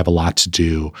also have a lot to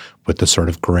do with the sort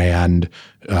of grand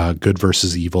good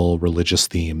versus evil religious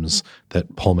themes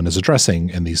that Pullman is addressing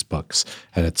in these books.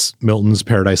 And it's Milton's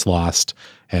Paradise Lost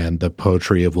and the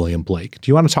poetry of William Blake. Do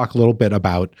you want to talk a little bit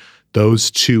about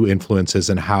those two influences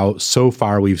and how so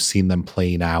far we've seen them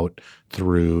playing out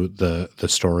through the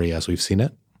story as we've seen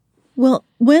it? Well,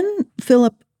 when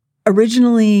Philip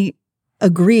originally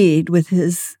agreed with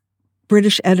his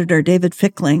British editor, David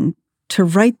Fickling, to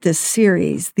write this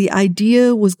series, the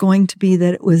idea was going to be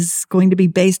that it was going to be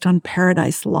based on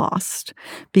Paradise Lost,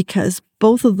 because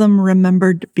both of them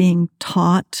remembered being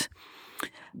taught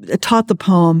the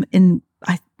poem in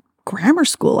grammar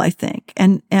school, I think.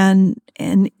 And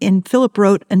Philip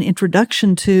wrote an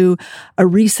introduction to a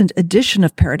recent edition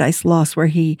of Paradise Lost where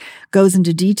he goes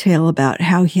into detail about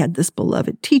how he had this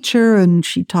beloved teacher and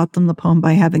she taught them the poem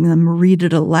by having them read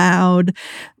it aloud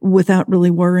without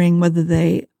really worrying whether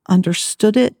they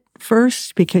understood it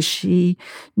first, because she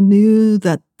knew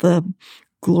that the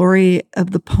glory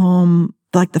of the poem,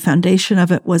 like the foundation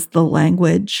of it, was the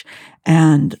language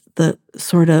and the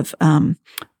sort of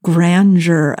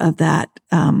grandeur of that,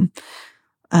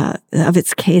 of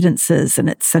its cadences and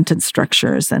its sentence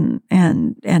structures, and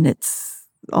it's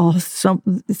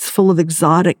it's full of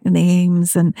exotic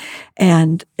names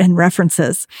and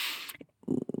references.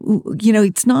 You know,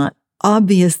 it's not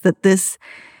obvious that this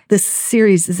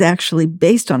series is actually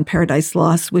based on Paradise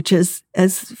Lost, which is,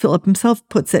 as Philip himself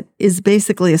puts it, is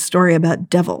basically a story about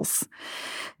devils.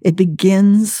 It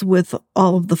begins with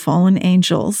all of the fallen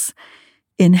angels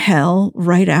in hell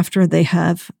right after they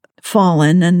have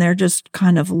fallen, and they're just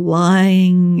kind of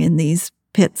lying in these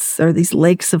pits or these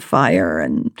lakes of fire,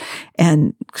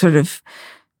 and sort of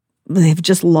they've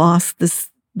just lost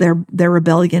their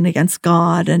rebellion against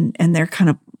God, and they're kind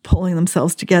of pulling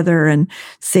themselves together, and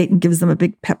Satan gives them a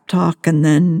big pep talk, and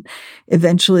then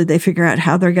eventually they figure out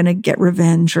how they're going to get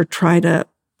revenge or try to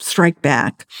strike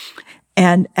back.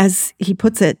 And as he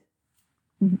puts it,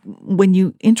 when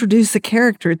you introduce a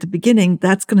character at the beginning,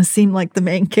 that's going to seem like the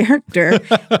main character,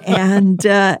 and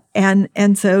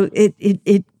so it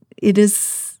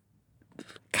is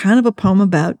kind of a poem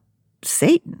about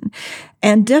Satan,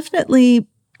 and definitely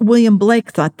William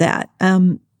Blake thought that.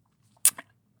 A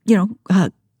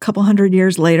couple hundred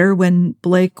years later, when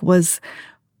Blake was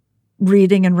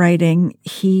reading and writing,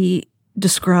 he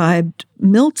described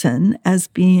Milton as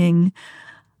being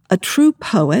a true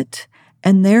poet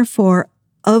and therefore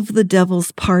of the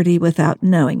devil's party without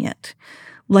knowing it.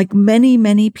 Like many,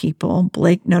 many people,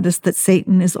 Blake noticed that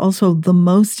Satan is also the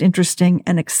most interesting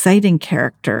and exciting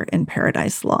character in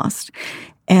Paradise Lost.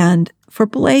 And for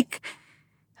Blake,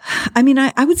 I mean,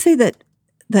 I would say that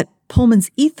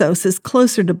Pullman's ethos is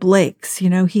closer to Blake's. You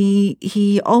know,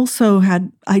 he also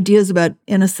had ideas about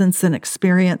innocence and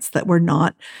experience that were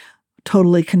not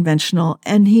totally conventional.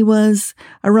 And he was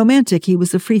a romantic. He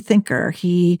was a free thinker.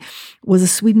 He was a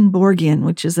Swedenborgian,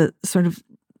 which is a sort of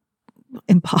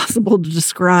impossible to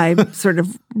describe sort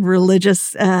of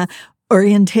religious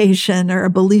orientation or a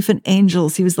belief in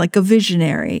angels. He was like a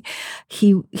visionary.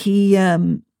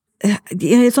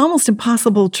 It's almost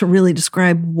impossible to really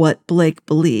describe what Blake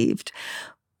believed.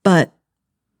 But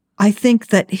I think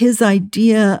that his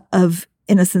idea of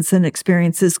innocence and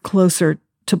experience is closer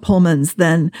to Pullman's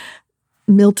than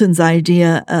Milton's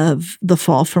idea of the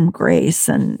fall from grace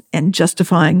and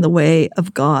justifying the way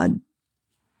of God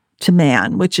to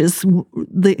man, which is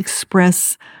the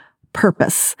express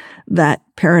purpose that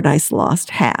Paradise Lost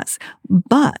has.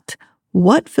 But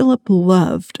what Philip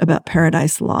loved about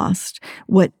Paradise Lost,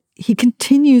 what he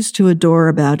continues to adore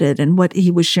about it, and what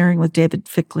he was sharing with David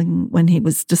Fickling when he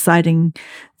was deciding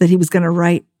that he was going to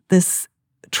write this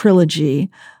trilogy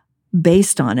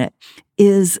based on it,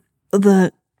 is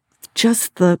the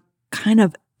kind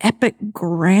of epic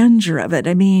grandeur of it.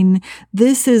 I mean,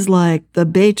 this is like the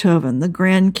Beethoven, the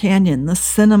Grand Canyon, the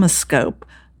cinemascope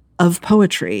of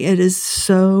poetry. It is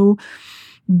so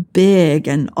big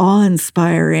and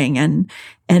awe-inspiring and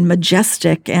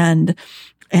majestic and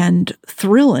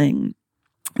thrilling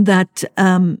that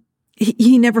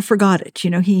he never forgot it. You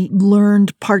know, he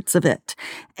learned parts of it.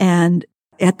 And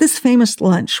at this famous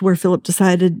lunch where Philip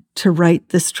decided to write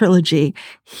this trilogy,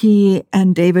 he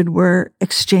and David were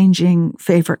exchanging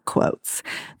favorite quotes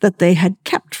that they had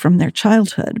kept from their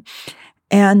childhood.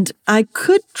 And I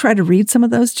could try to read some of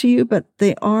those to you, but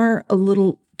they are a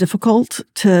little difficult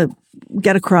to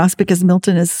get across because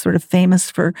Milton is sort of famous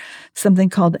for something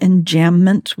called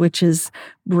enjambment, which is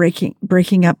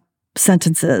breaking up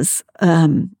sentences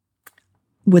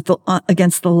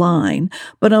against the line.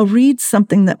 But I'll read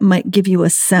something that might give you a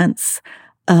sense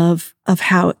of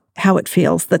how how it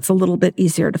feels that's a little bit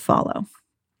easier to follow.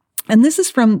 And this is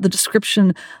from the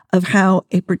description of how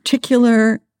a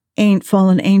particular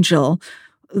fallen angel,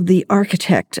 the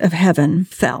architect of heaven,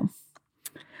 fell.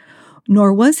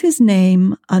 Nor was his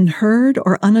name unheard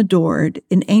or unadored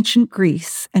in ancient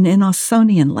Greece and in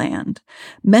Ausonian land.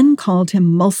 Men called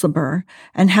him Mulciber,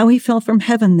 and how he fell from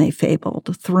heaven they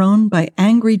fabled, thrown by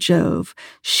angry Jove,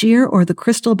 sheer o'er the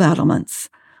crystal battlements.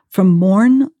 From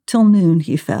morn till noon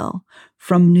he fell,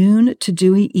 from noon to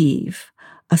dewy eve,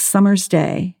 a summer's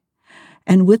day,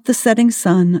 and with the setting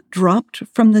sun dropped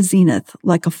from the zenith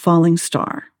like a falling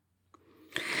star.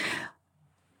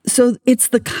 So it's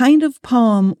the kind of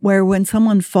poem where when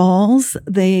someone falls,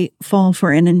 they fall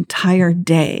for an entire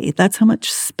day. That's how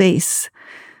much space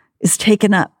is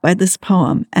taken up by this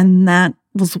poem. And that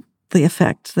was the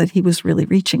effect that he was really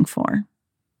reaching for.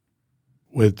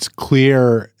 It's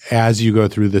clear as you go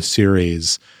through the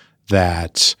series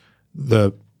that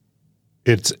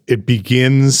it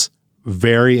begins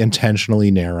very intentionally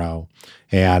narrow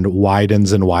and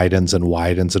widens and widens and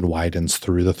widens and widens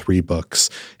through the 3 books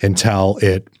until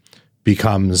it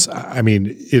becomes, I mean,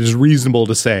 it is reasonable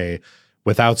to say,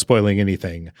 without spoiling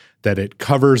anything, that it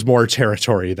covers more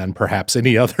territory than perhaps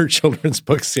any other children's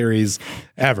book series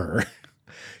ever.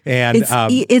 And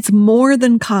it's more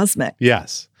than cosmic.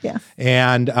 Yes. Yeah.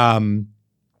 And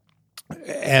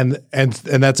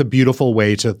that's a beautiful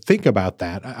way to think about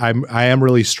that. I am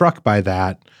really struck by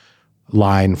that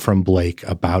line from Blake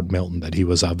about Milton, that he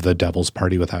was of the devil's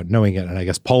party without knowing it. And I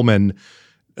guess Pullman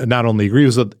not only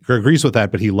agrees with that,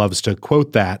 but he loves to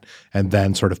quote that and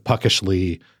then sort of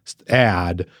puckishly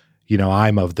add,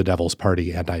 I'm of the devil's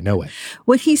party and I know it.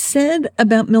 What he said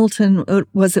about Milton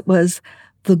was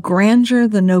the grandeur,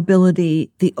 the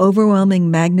nobility, the overwhelming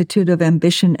magnitude of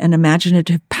ambition and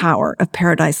imaginative power of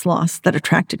Paradise Lost that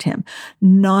attracted him.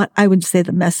 Not, I would say,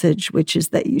 the message, which is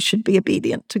that you should be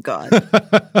obedient to God.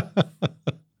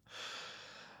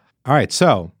 All right.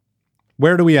 So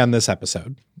where do we end this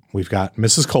episode? We've got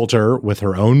Mrs. Coulter with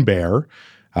her own bear,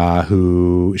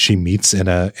 who she meets in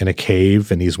a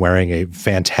cave, and he's wearing a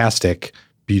fantastic,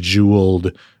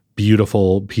 bejeweled,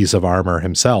 beautiful piece of armor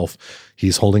himself.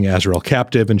 He's holding Azrael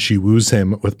captive, and she woos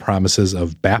him with promises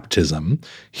of baptism.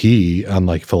 He,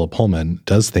 unlike Philip Pullman,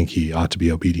 does think he ought to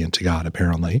be obedient to God,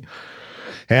 apparently.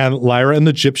 And Lyra and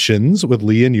the Egyptians, with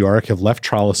Lee and Yorick, have left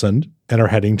Trollesund and are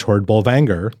heading toward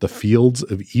Bolvangar, the fields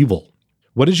of evil.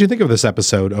 What did you think of this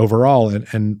episode overall?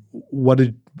 And what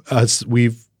did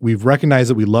we've recognized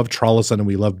that we love Trollesund and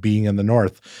we love being in the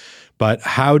North, but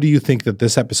how do you think that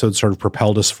this episode sort of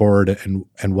propelled us forward,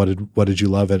 and what did you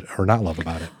love it or not love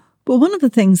about it? Well, one of the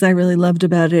things I really loved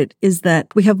about it is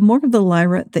that we have more of the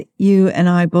Lyra that you and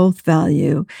I both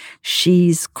value.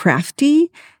 She's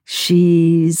crafty.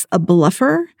 She's a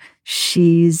bluffer.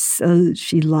 She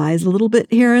lies a little bit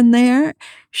here and there.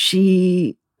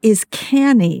 She is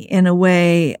canny in a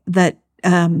way that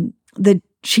that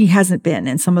she hasn't been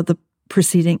in some of the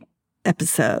preceding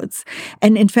episodes.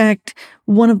 And in fact,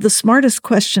 one of the smartest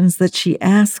questions that she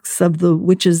asks of the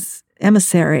witch's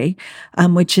emissary,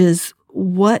 which is,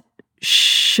 what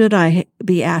should I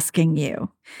be asking you,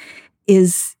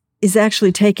 is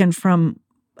actually taken from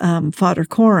Fodder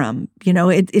Coram.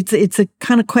 It's a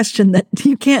kind of question that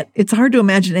it's hard to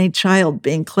imagine a child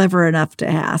being clever enough to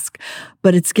ask,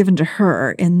 but it's given to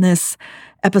her in this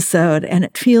episode. And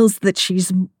it feels that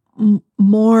she's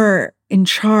more in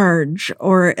charge,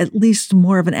 or at least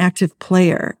more of an active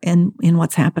player in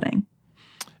what's happening.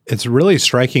 It's really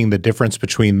striking the difference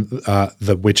between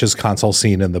the witches' console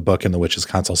scene in the book and the witches'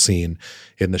 console scene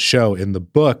in the show. In the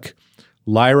book,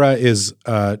 Lyra is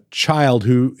a child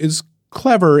who is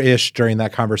clever-ish during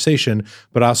that conversation,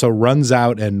 but also runs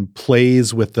out and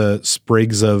plays with the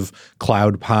sprigs of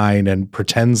cloud pine and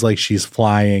pretends like she's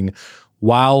flying,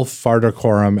 while Fodder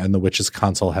Coram and the witches'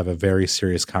 console have a very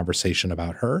serious conversation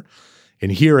about her.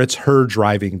 And here it's her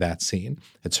driving that scene.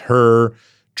 It's her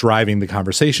driving the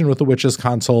conversation with the witches'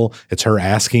 console. It's her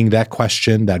asking that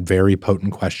question, that very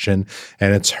potent question.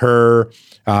 And it's her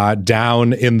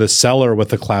down in the cellar with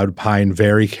the cloud pine,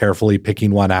 very carefully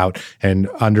picking one out and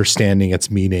understanding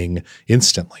its meaning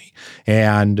instantly.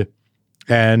 And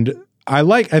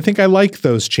I think I like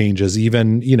those changes,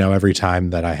 even, every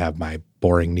time that I have my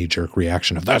boring knee-jerk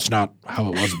reaction of that's not how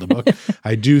it was in the book.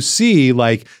 I do see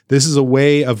this is a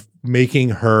way of making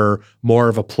her more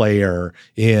of a player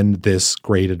in this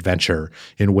great adventure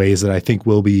in ways that I think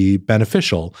will be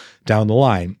beneficial down the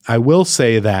line. I will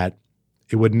say that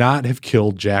it would not have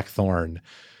killed Jack Thorne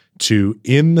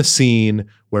in the scene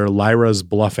where Lyra's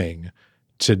bluffing,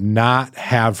 to not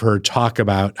have her talk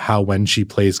about how when she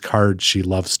plays cards, she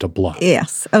loves to bluff.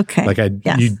 Yes. Okay. Like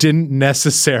Yes. you didn't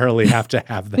necessarily have to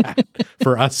have that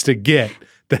for us to get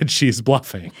that she's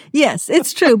bluffing. Yes,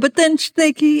 it's true. But then she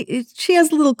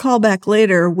has a little callback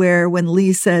later where when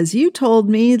Lee says, "You told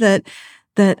me that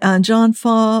John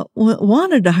Faw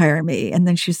wanted to hire me," and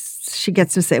then she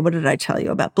gets to say, "What did I tell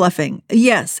you about bluffing?"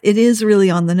 Yes, it is really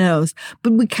on the nose,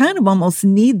 but we kind of almost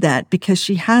need that because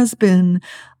she has been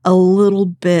a little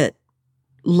bit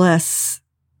less,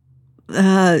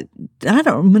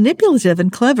 manipulative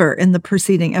and clever in the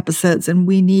preceding episodes. And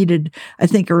we needed, I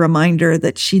think, a reminder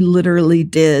that she literally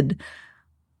did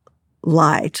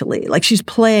lie to Lee. Like she's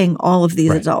playing all of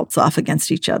these adults off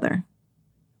against each other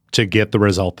to get the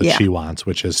result that she wants,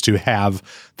 which is to have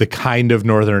the kind of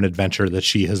Northern adventure that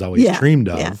she has always dreamed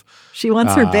of. Yeah. She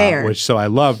wants her bear. So I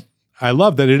love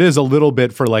that it is a little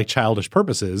bit for like childish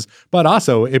purposes, but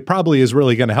also it probably is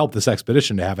really going to help this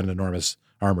expedition to have an enormous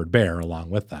armored bear along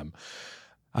with them.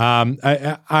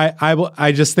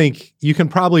 I just think you can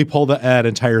probably pull that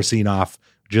entire scene off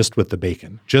just with the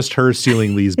bacon. Just her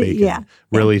stealing Lee's bacon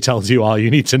really tells you all you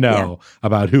need to know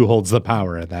about who holds the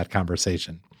power in that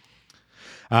conversation.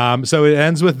 So it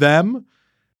ends with them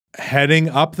heading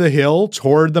up the hill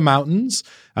toward the mountains.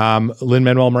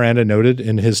 Lin-Manuel Miranda noted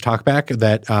in his talkback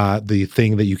that the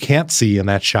thing that you can't see in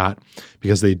that shot,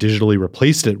 because they digitally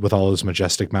replaced it with all those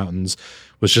majestic mountains,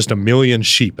 was just a million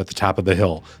sheep at the top of the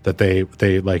hill that they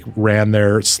like ran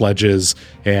their sledges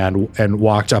and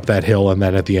walked up that hill. And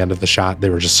then at the end of the shot, they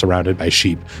were just surrounded by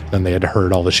sheep. Then they had to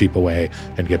herd all the sheep away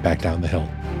and get back down the hill.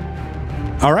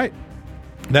 All right.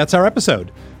 That's our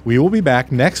episode. We will be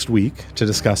back next week to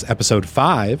discuss episode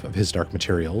 5 of His Dark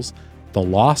Materials, The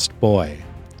Lost Boy.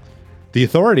 The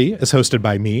Authority is hosted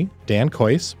by me, Dan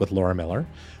Coyce, with Laura Miller.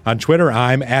 On Twitter,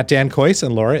 I'm at Dan Coyce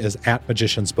and Laura is at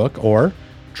Magician's Book, or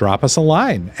drop us a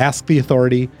line,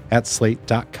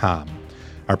 asktheauthority@slate.com.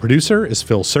 Our producer is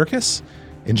Phil Serkis.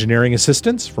 Engineering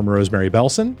assistance from Rosemary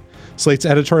Belson. Slate's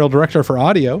editorial director for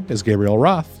audio is Gabriel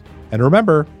Roth. And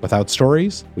remember, without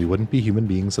stories, we wouldn't be human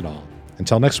beings at all.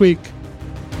 Until next week.